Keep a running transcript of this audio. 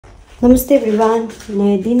नमस्ते एभ्रिवान,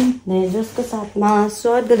 नयाँ दिन नयाँ जोसको साथमा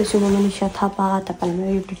स्वागत गर्दछु म मनिषा थापा तपाईँ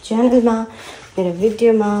मेरो युट्युब च्यानलमा मेरो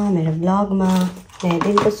भिडियोमा मेरो ब्लगमा। नयाँ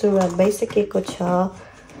दिनको सुरुवात भइसकेको छ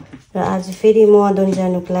र आज फेरि मोआदन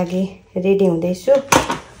जानुको लागि रेडी हुँदैछु।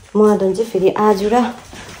 मोआदन चाहिँ फेरि आज र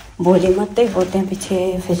भोलि मात्रै हो,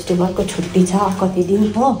 त्यसपछि फेस्टिभलको छुट्टी छ कति दिन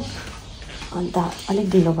हो, अन्त अलिक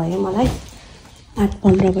ढिलो भयो मलाई।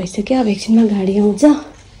 8:15 भइसक्यो, अब एकछिनमा गाडी आउँछ।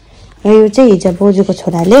 र यो चाहिँ हिजो बोजूको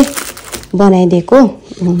छोराले बनाइदिएको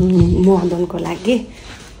मोआदनको लागि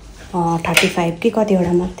 35 कि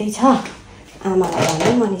कतिवटा मात्रै छ। आमालाई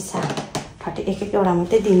भन्यो मनिषा 31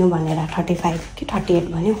 मात्रै दिनु भनेर 35 कि 38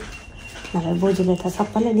 भन्यो। नभए बोजूले त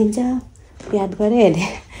सबैलाई दिन्छ याद गरे अरे।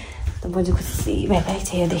 त बोजू खुसी भइरहेको छ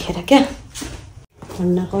यो देखेर क्या।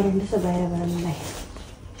 भन्न कराउँदैछ बाहिरबाट मलाई,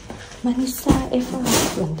 मनिषा एफो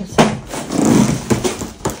भन्दैछ।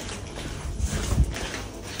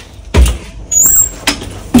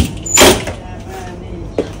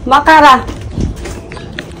 Makara.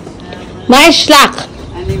 Maishlak.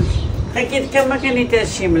 أكيد كم كان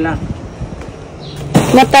يتشمله.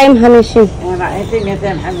 250. أنا عايزة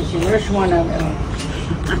 250 وش منا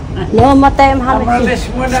ميوت. لا 250. وش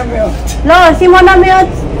منا ميوت. لا si mona miot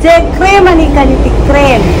je cream ani kaniti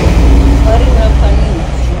cream.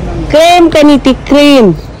 Cream kaniti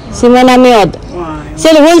cream. Si mona miot.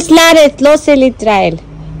 Sel huls laret lo seli trial.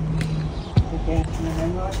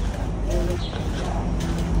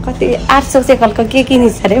 कति 800 सेकलको के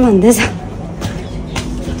किनिस् अरे भन्दैछ।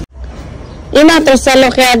 ये मात्र solo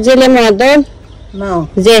que agile Moadon? No.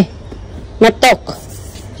 जे matok.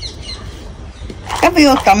 أبي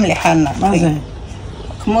يطعم لحالنا. ما زين.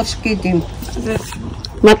 خمس كيدم.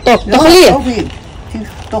 matok. تخليه.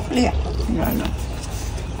 تخليه.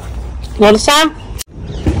 वर्षा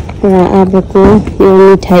अबको यो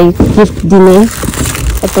मिठाई गिफ्ट दिने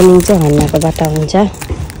ओपनिङ चाहिँ हन्नाको बाटा हुन्छ।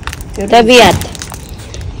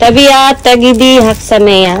 Tabiat tagidi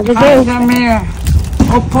haksamea. Haksamea.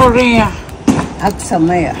 Oporia.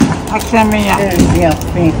 Haksamea. Haksamea. Ya,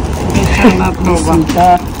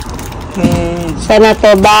 Sana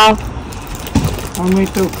toba.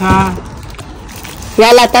 Omituka.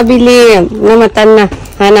 Yala tabili namatan na.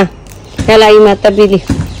 Hana. Yala ima tabili.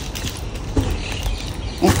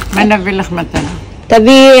 Mana bilah matan.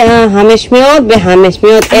 Tabi hamish miot be hamish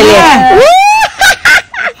miot ele.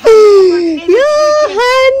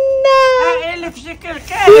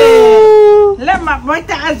 لما ما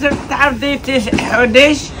تعذب تعرضي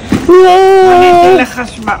حديش وانا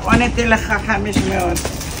تلخص وانا تلخ 500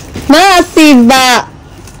 ما سيبا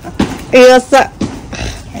يوسا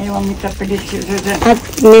ايوه متقبلش زين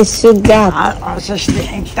نسجات اساسي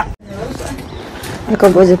انت को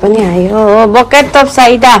बोजू पनि आयो। Bucket तप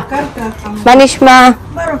साइदा मनिषमा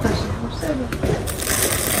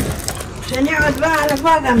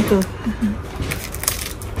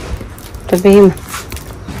تبيهم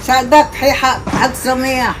صدق حق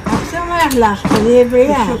سمية لا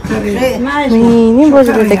مين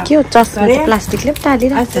بوزو ده كيو تراست بلاستيك لب تعالي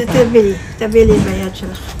لا تبيلي بيات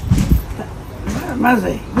شلخ ما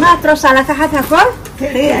زي ما تروس على كحت هكول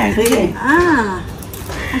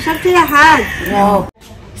عشان كده حاج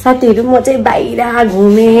साथीहरु म चाहिँ बाहिर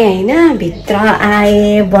घुमे हैन, भित्र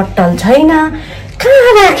आए बट्टल छैन,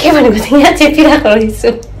 कहाँ राखे भनेको चाहिँ यहाँ चेपिराको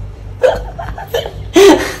रहेछु।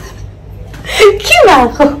 के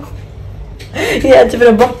भएको यहाँ चाहिँ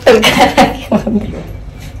मेरो बट्टल कहाँ राख्यो भन्दै।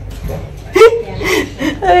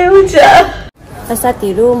 अरे हुन्छ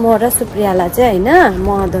साथीहरु, म र सुप्रियालाई चाहिँ हैन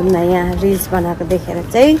मोआदनमा यहाँ रिल्स बनाएको देखेर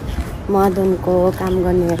चाहिँ मोआदनको काम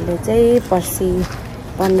गर्नेहरूले चाहिँ पर्सि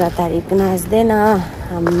 15 तारिक नाच्दैन,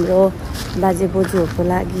 हाम्रो बाजे बोजूहरूको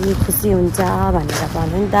लागि खुसी हुन्छ भनेर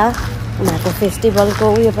भन्यो नि त। उनीहरूको फेस्टिभलको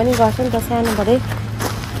उयो पनि गर्छ नि त, सानोबाटै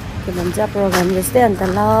के भन्छ प्रोग्राम जस्तै। अन्त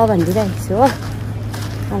ल भनिदिइरहेको छु हो।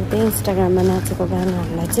 अब त्यही इन्स्टाग्राममा नाचेको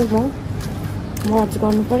गानाहरूलाई चाहिँ म मज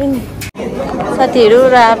गर्नु पऱ्यो नि साथीहरू।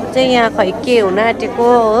 र अब चाहिँ यहाँ खै के हुन आँटेको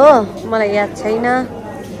हो मलाई याद छैन।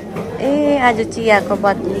 ए आज चियाको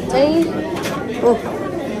बदली चाहिँ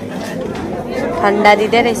ठन्डा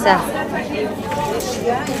दिँदै रहेछ।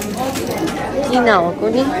 किन हो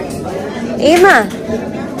कुनी एमा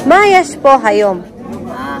मा यस्पो हायोम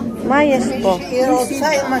मा यस्पो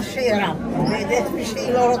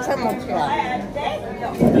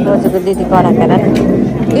बोजूको दिदी कराकर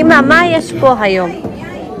इमा मा यस्पो हायोम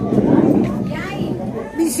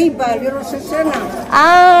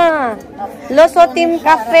लोसोतिम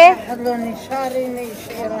काफे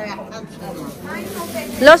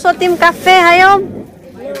लोसोतिम काफे हायोम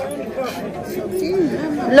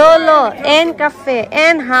लोलो एन काफे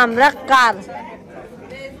एन हाम्रा कार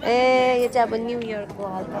ए यो चाहिँ अब न्यू इयरको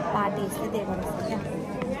हल्का पार्टी जस्तै दिएको रहेछ क्या।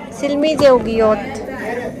 Silmi Zeugiyot.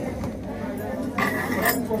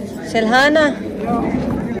 Silhana.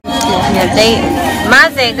 Yalday.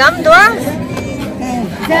 Maze gam dua.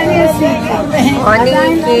 Oni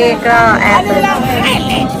cake apple.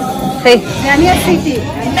 Hey.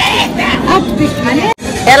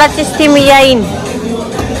 Ela testimiain.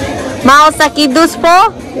 Mau sakidus po?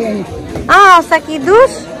 Ah,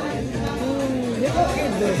 sakidus.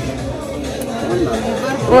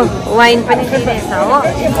 Wine पनि दिइरहेछ हो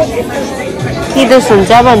किदुस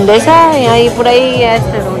हुन्छ भन्दैछ यहाँ पुरै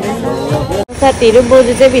यस्तोहरू हुँदैछ साथीहरू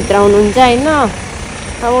बोजू चाहिँ भित्र हुनुहुन्छ होइन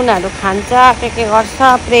अब उनीहरू खान्छ के गर्छ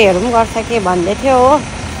प्रेहरू पनि गर्छ के भन्दै थियो हो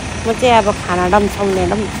म चाहिँ अब खाना डम्साउने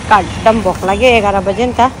एकदम भोक लाग्यो 11 बजे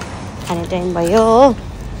नि त खाने टाइम भयो हो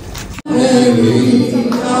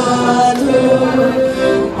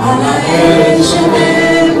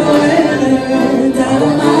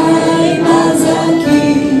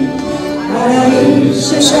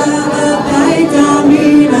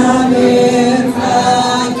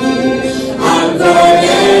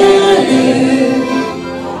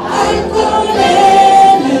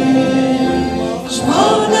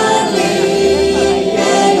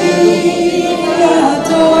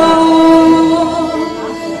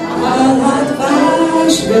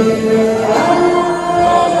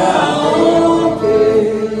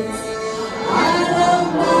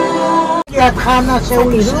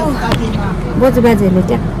बोजू बाजेहरूले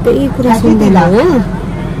ट्याक्कै कुरा सुन्दैन हो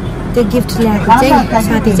त्यो गिफ्ट ल्याएको चाहिँ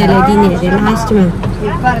साथी चाहिँलाई दिने अरे लास्टमा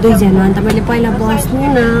 2 जना अन्त मैले पहिला बस्नु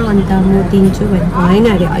न अन्त म दिन्छु भने भएन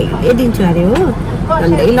अरे अहिले दिन्छु अरे हो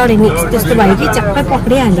भन्दै लडेँ नि त्यस्तो भयो कि चक्कै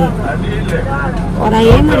पक्रिहालेँ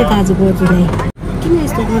कराएँ मैले दाजु बोजूलाई किन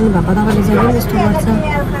यस्तो गर्नुभएको तपाईँले जहिले पनि यस्तो गर्छ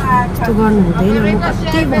यस्तो गर्नु हुँदैन म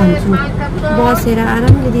कति भन्छु बसेर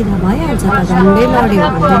आरामले दिँदा भइहाल्छ त झन्डै लड्यो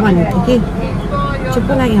भन्दै भनेको थिएँ कि चुप्प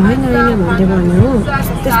लाग्यो होइन होइन भन्दै भन्यो हो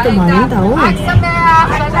त्यस्तो भयो नि त हो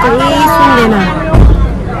केही सुन्दैन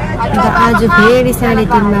अन्त आज फेरि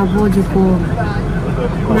 3:30 मा बोजूको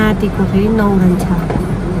नातिको फेरि न्वारन छ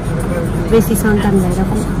बेसी सन्तान भएर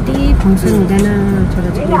कति फङ्सन हुँदैन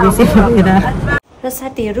छोराछोरी बेसी भएर र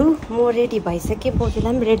साथीहरू म रेडी भइसकेँ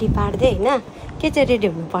बोजूलाई पनि रेडी पार्दै होइन के चाहिँ रेडी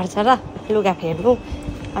हुनुपर्छ र लुगा फेर्नु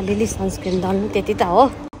अलिअलि सनस्क्रिन दल्नु त्यति त हो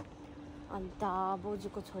अन्त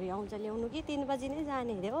बोजूको छोरी आउँछ ल्याउनु कि 3 बजी नै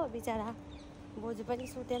जाने अरे हो बिचरा बोजू पनि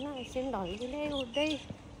सुतेन एकछिन ढल्किँदै उठ्दै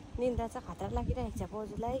निन्दा चाहिँ खतरा लागिरहेको छ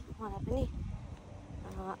बोजूलाई मलाई पनि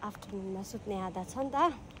आफ्टरनुनमा सुत्ने आदत छ नि त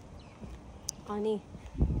अनि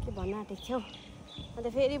के भन्न आँटेको थियो अन्त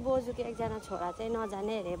फेरि बोजूको एकजना छोरा चाहिँ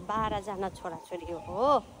नजाने अरे 12 जना छोराछोरी हो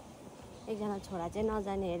एकजना छोरा चाहिँ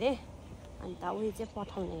नजाने अरे अन्त उयो चाहिँ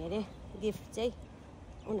पठाउने अरे गिफ्ट चाहिँ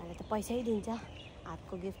उनीहरूले त पैसै दिन्छ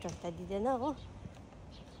हातको गिफ्टहरू त दिँदैन हो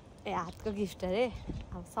ए हातको गिफ्ट अरे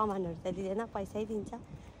अब सामानहरू त दिँदैन पैसै दिन्छ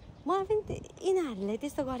मलाई पनि यिनीहरूले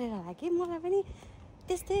त्यस्तो गरेर होला कि मलाई पनि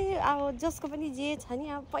त्यस्तै अब जसको पनि जे छ नि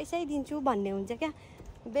अब पैसै दिन्छु भन्ने हुन्छ क्या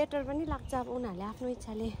बेटर पनि लाग्छ अब उनीहरूले आफ्नो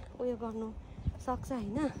इच्छाले उयो गर्नु सक्छ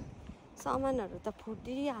होइन सामानहरू त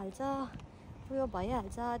फुटिहाल्छ उयो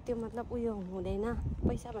भइहाल्छ त्यो मतलब उयो हुँदैन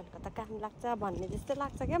पैसा भनेको त काम लाग्छ भन्ने जस्तो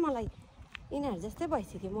लाग्छ क्या मलाई यिनीहरू जस्तै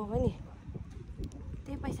भइसक्यो म पनि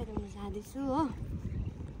त्यही पैसा दिनु जाँदैछु हो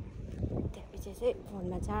त्यसपछि चाहिँ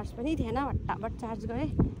फोनमा चार्ज पनि थिएन फटाफट चार्ज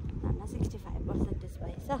गरेँ 65%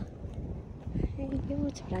 भएछ यो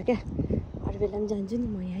छोरा क्या अरू बेला पनि जान्छु नि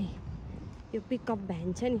म यहीँ यो पिकअप भ्यान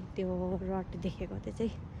छ नि त्यो रड देखेको त्यो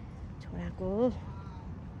चाहिँ छोराको हो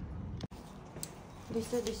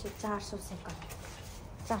 200 400 सेकेन्ड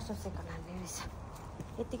 400 सेकेन्ड हाल्ने रहेछ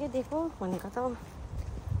यत्तिकै दिएको भनेको त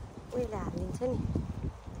उहिले हालिदिन्छ नि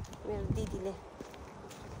मेरो दिदीले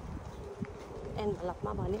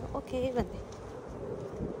एन्भलपमा भन्यो ओके भन्दै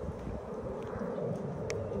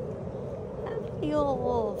यो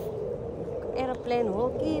एरोप्लेन हो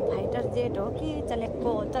कि फाइटर जेट हो कि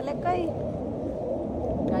चलेकै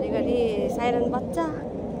घरिघरि साइरन बज्छ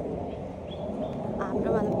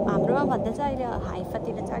हाम्रोमा भन्दा चाहिँ अहिले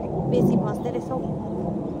हाइफातिर चाहिँ अलिक बेसी बस्दै रहेछौँ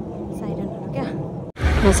साइरनहरू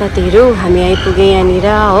क्या साथीहरू हामी आइपुग्यौँ यहाँनिर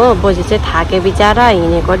हो बोजू चाहिँ थाके बिचारा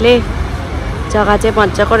हिँडेकोले जग्गा चाहिँ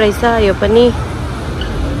मजाको रहेछ यो पनि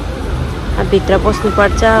भित्र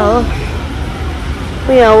बस्नुपर्छ हो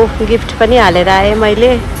उयो गिफ्ट पनि हालेर आएँ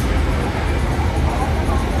मैले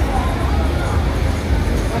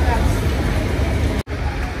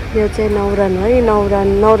यो चाहिँ न्वारन है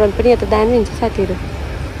न्वारन पनि यो त दामी हुन्छ साथीहरू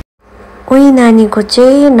उही नानीको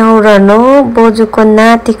चाहिँ न्वारन हो बोजूको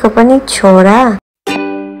नातिको पनि छोरा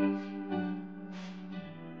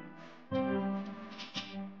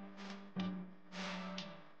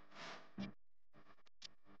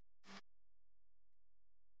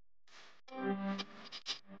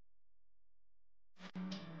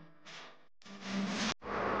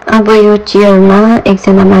अब यो चेयरमा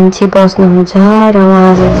एकजना मान्छे बस्नुहुन्छ र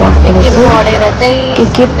उहाँले बसेर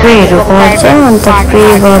के प्रेहरू गर्छ अन्त प्रे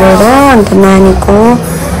गरेर अन्त नानीको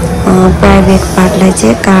प्राइभेट पार्टलाई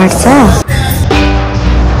चाहिँ काट्छ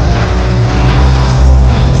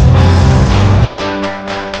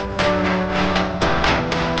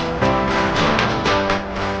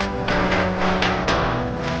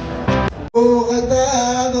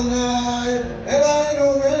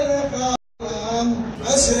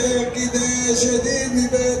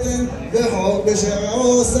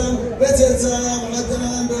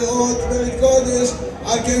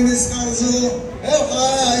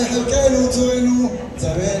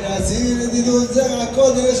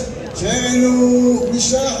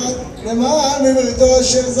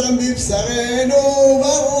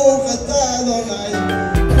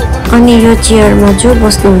अनि यो चेयरमा जो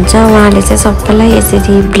बस्नुहुन्छ उहाँले चाहिँ सबैलाई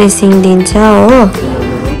यसरी ब्लेसिङ दिन्छ हो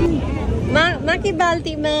माकी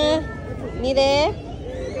बाल्टीमा निरे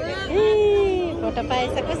फोटो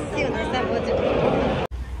पाएछ कस्तो हुँदैछ बोजू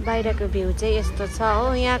बाहिरको भ्यू चाहिँ यस्तो छ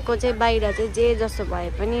हो यहाँको चाहिँ बाहिर चाहिँ जे जसो भए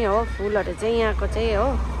पनि हो फुलहरू चाहिँ यहाँको चाहिँ हो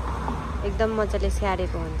एकदम मजाले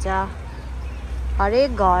स्याहारेको हुन्छ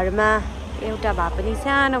हरेक घरमा एउटा भए पनि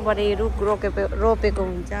सानो बडे रुख रोपेको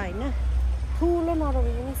हुन्छ होइन ठुलो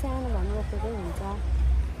नरोपे पनि सानो भए पनि रोपेकै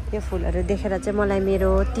हुन्छ यो फुलहरू देखेर चाहिँ मलाई मेरो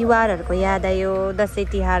तिहारहरूको याद आयो दसैँ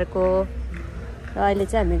तिहारको र अहिले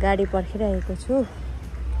चाहिँ हामी गाडी पर्खिरहेको छु